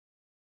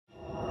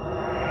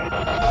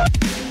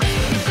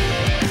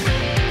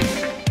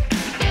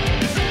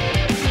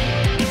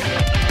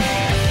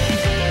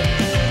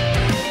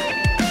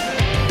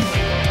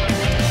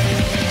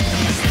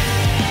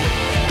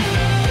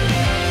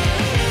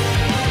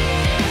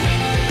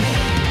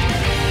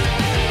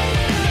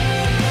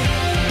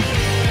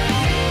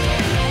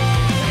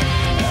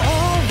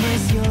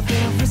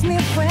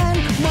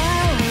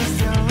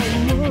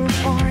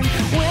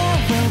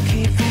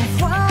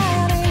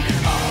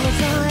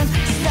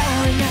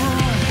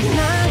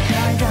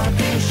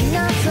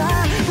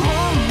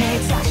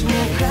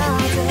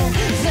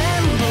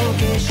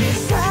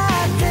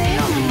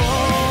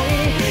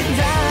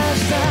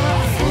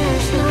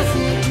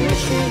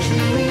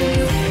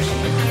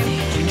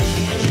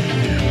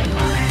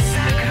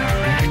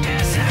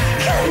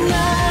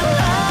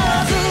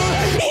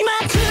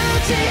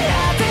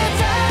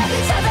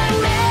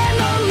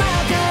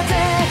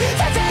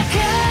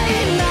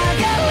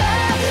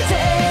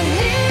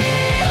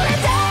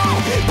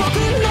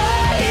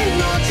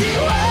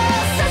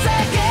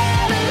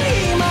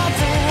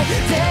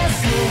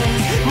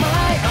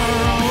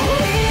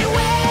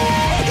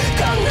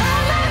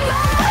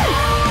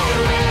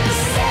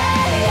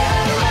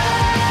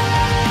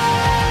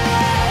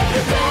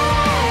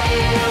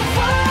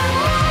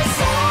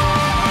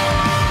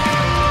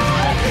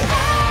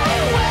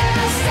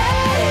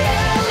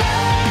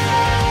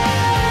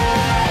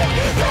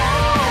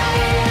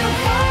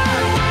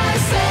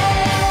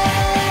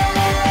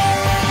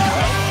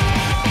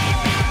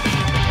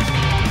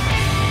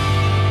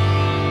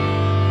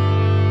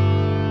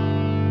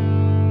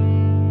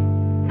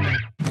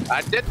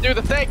Didn't do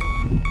the thing.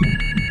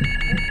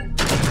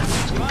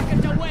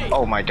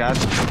 Oh my god.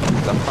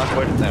 The fuck,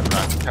 where did that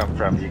rock come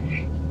from?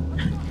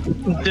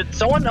 Did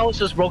someone else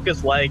just broke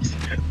his legs?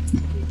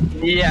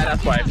 Yeah,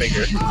 that's what I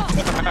figured.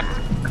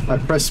 I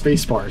pressed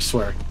spacebar, I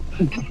swear.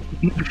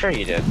 I'm sure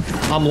you did.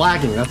 I'm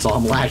lagging, that's all,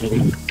 I'm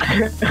lagging.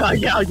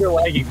 Yeah, you're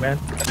lagging, man.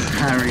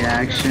 High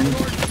reaction.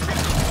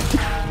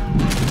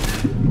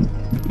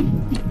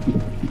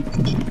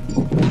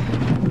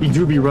 You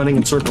do be running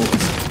in circles.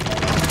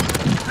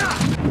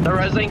 They're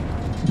resing.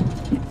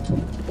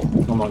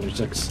 I'm under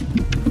 6.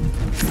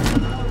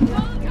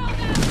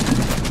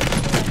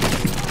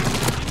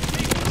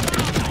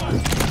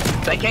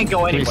 They can't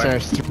go anywhere.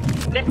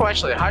 People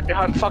actually hide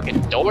behind fucking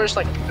doors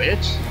like a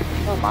bitch.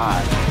 Come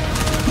on.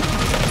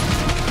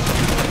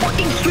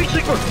 Fucking street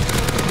sweeper!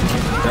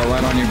 Got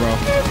light on you, bro.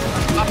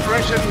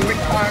 Operation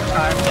required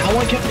time. I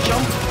want to get the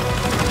jump.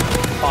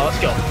 Oh, let's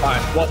go.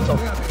 Alright, what's up?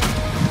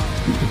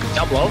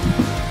 Down below?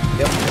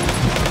 Yep.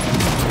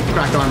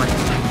 Cracked armor.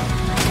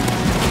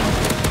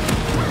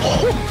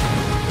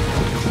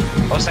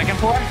 Oh, second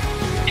floor?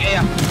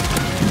 Yeah.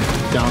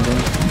 Down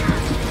there.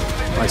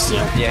 I see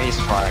him. Yeah, he's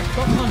flying.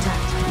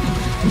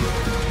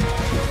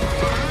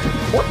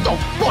 What the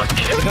fuck?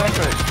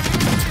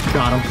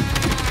 Got him.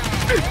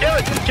 Kill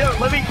it!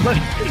 Let me,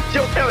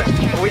 kill it!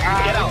 We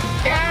can get out.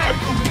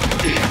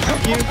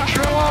 You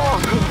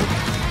troll!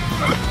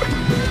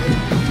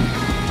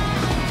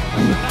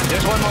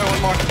 There's one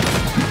more.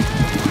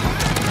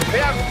 We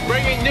are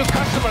bringing new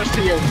customers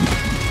to you.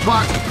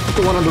 Fuck!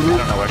 The one on the roof. I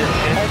don't know where it is.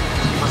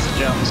 What's the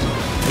jumps?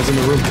 It's in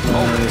the room.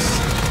 Nice.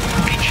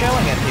 Be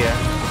chilling in here.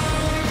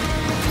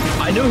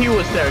 I knew he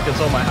was there because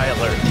of my high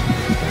alert.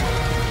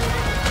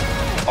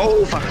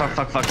 Oh, fuck.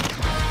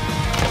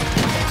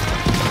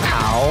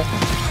 How?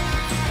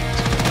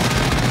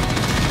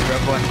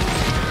 Grab one.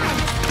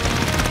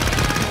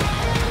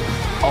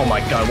 Oh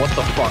my god, what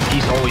the fuck?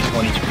 He's always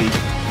 1 HP.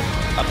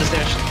 Up the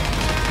stairs.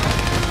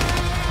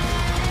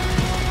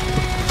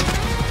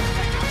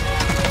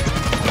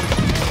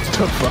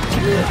 The fuck?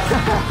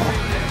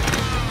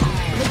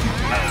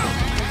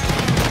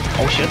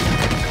 Oh shit.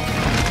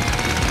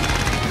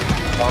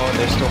 Oh,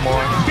 there's still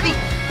more.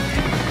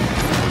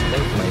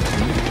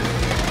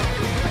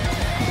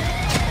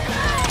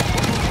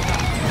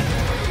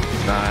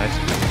 Nice.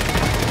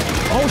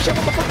 Oh shit,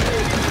 what the fuck?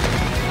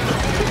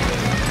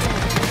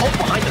 Oh,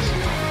 behind us.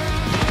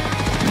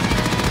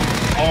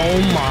 Oh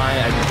my,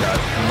 I got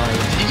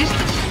nice. Did you just...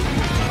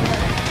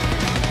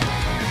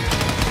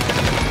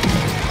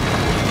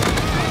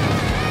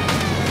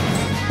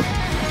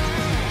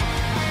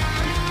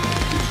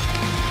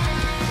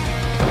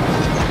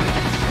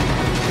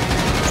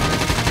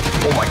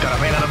 Oh my god, I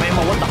ran out of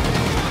ammo, what the...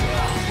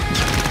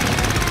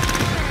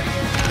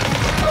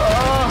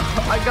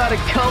 I got it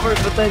covered,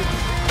 but then...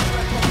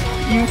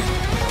 You...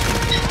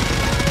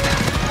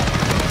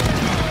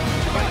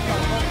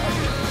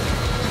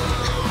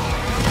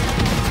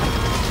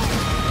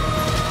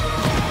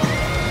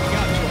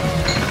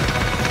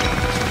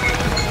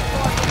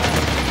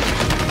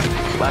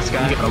 Last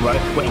guy.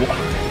 Right. Wait, what?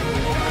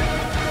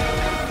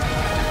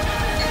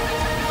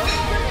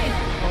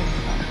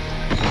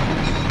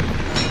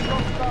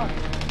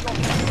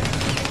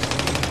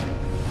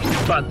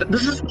 But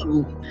this is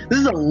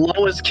the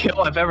lowest kill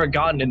I've ever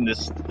gotten in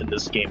this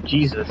game.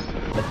 Jesus,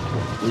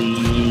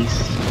 please.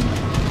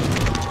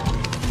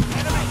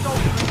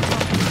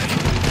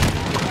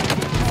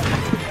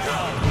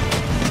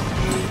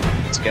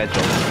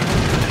 Schedule.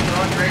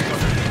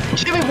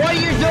 Jimmy, what are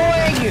you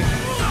doing?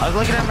 I was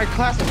looking at my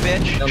class,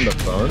 bitch. On the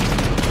phone.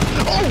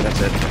 Oh,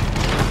 that's it.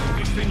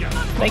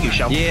 Thank you,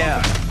 Sean.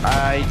 Yeah,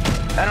 I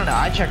don't know.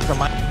 I checked for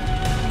my.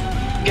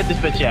 Get this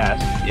bitch ass.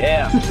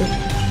 Yeah.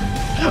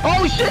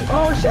 Oh shit!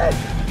 Oh shit!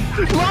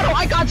 Lotto,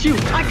 I got you!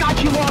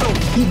 Lotto!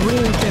 He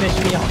really finished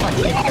me off.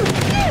 He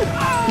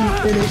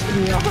finished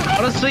me off.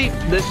 Honestly,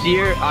 this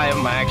year I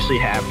am actually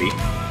happy.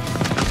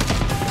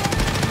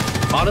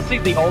 Honestly,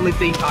 the only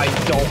thing I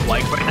don't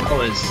like right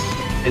now is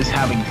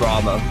having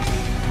drama.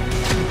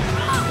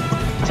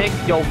 Take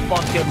your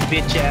fucking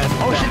bitch ass.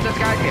 Oh shit, this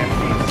guy here.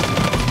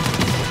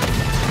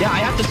 Yeah, I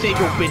have to save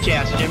your bitch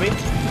ass, Jimmy.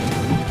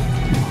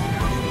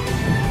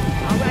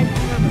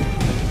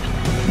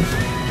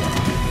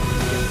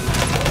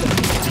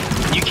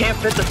 You can't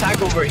fit the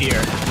tag over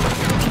here.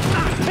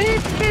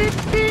 Beep, beep,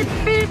 beep,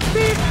 beep,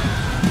 beep.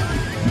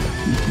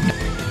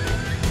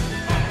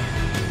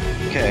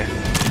 Okay.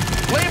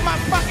 Leave my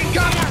fucking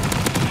gun!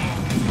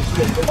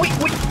 Wait,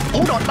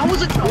 hold on, that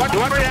wasn't. What?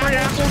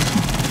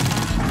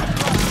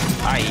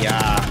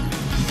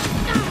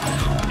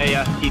 Hey, I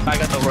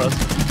got the rose.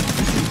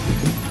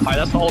 Alright,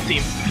 that's the whole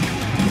team.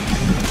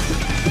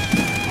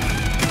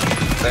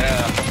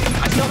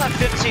 I still have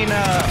 15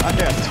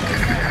 adrift.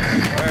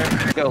 Or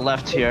go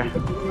left here.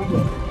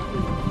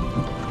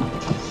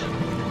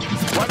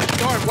 One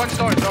door.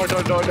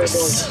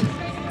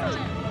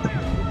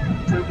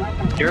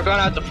 You're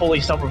gonna have to fully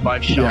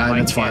self-revive shot. Yeah,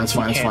 that's fine. That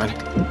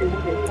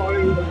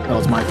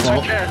was my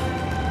fault.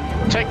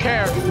 Take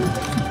care.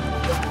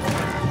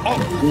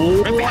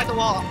 Oh, right behind the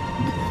wall.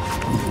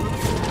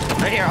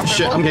 Right here,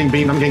 Shit, I'm getting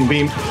beamed. I'm getting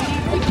beamed.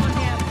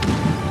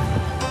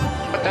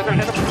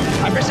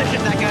 I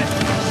precisioned that guy.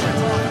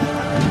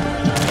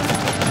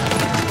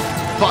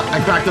 Fuck, I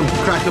cracked him.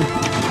 Cracked him.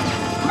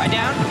 Right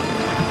down.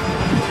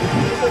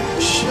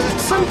 Shit,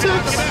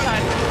 sometimes.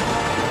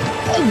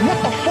 Oh, what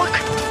the fuck?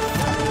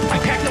 I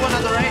cracked the one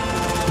on the right.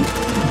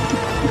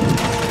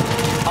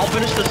 I'll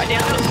finish this. I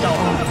down myself.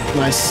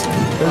 Nice.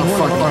 Oh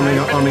fuck, arming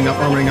up, arming up,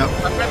 arming up.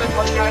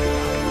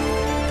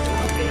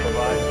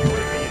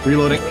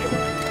 Reloading.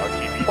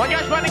 One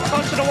guy's running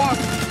close to the wall.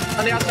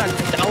 On the outside.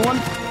 Down one.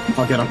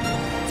 I'll get him.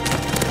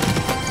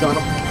 Got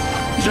him.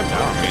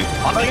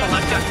 I'll take a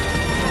left guy.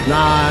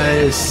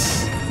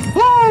 Nice.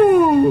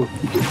 Woo!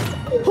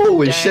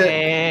 Holy shit.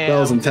 That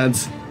was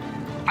intense.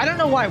 I don't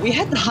know why. We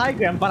had the high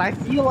ground, but I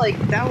feel like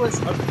that was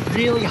a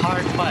really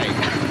hard fight.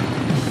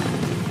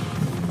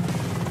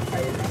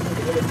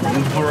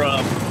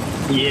 Bruh.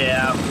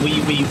 Yeah,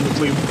 we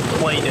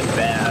played it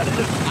bad.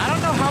 I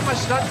don't know how my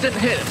stuns didn't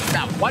hit.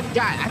 That one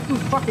guy. I threw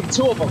fucking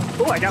two of them.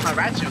 Oh, I got my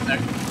ratchet in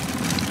there.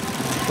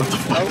 What the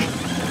fuck?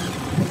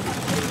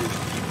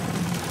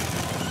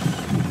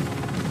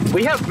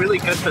 We have really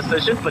good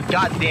position, but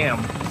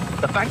goddamn,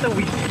 the fact that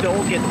we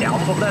still get down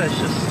from that is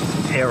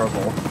just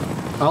terrible.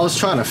 I was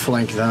trying to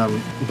flank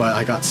them, but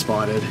I got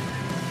spotted.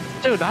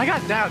 Dude, I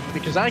got down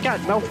because I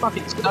got no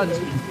fucking stuns.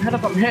 None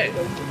of them hit.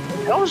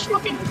 I was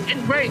fucking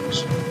in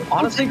range.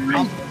 Honestly,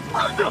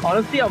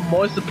 I'm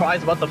more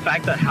surprised about the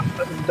fact that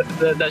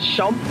the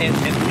Shump and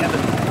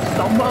Kevin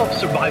somehow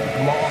survived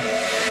long.